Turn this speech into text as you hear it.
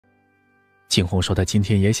景洪说他今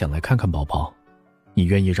天也想来看看宝宝，你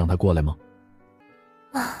愿意让他过来吗？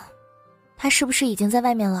他是不是已经在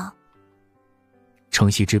外面了？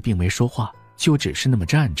程希之并没说话，就只是那么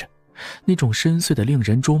站着，那种深邃的令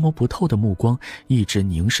人捉摸不透的目光一直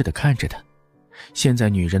凝视地看着他。现在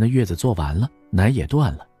女人的月子做完了，奶也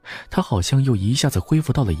断了，她好像又一下子恢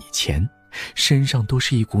复到了以前，身上都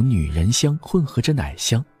是一股女人香混合着奶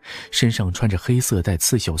香，身上穿着黑色带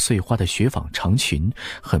刺绣碎花的雪纺长裙，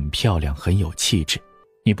很漂亮，很有气质。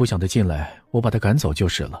你不想她进来，我把她赶走就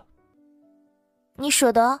是了。你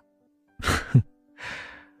舍得？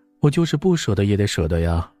我就是不舍得也得舍得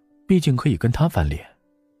呀，毕竟可以跟她翻脸，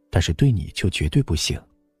但是对你就绝对不行。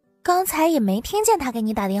刚才也没听见他给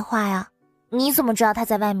你打电话呀，你怎么知道他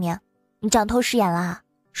在外面？你长透视眼了啊？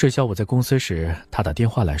是下午在公司时他打电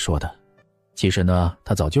话来说的。其实呢，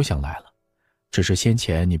他早就想来了，只是先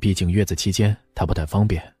前你毕竟月子期间，他不太方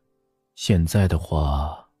便。现在的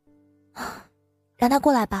话，让他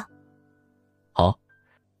过来吧。好。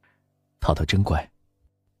淘淘真乖。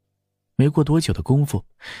没过多久的功夫，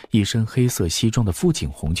一身黑色西装的傅景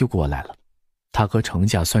洪就过来了。他和程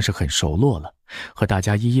家算是很熟络了，和大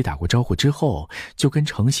家一一打过招呼之后，就跟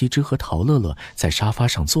程希之和陶乐乐在沙发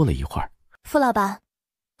上坐了一会儿。傅老板，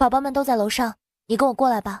宝宝们都在楼上，你跟我过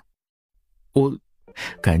来吧。我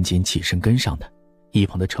赶紧起身跟上他，一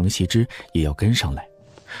旁的程希之也要跟上来。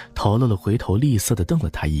陶乐乐回头厉色地瞪了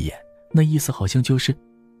他一眼，那意思好像就是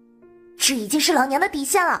这已经是老娘的底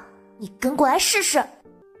线了，你跟过来试试。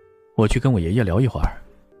我去跟我爷爷聊一会儿，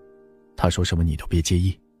他说什么你都别介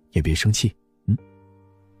意，也别生气。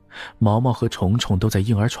毛毛和虫虫都在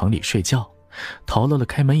婴儿床里睡觉，陶乐乐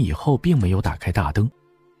开门以后并没有打开大灯。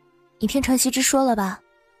你听程希之说了吧，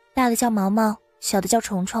大的叫毛毛，小的叫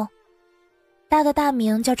虫虫，大的大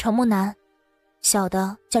名叫程木南，小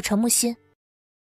的叫程木心。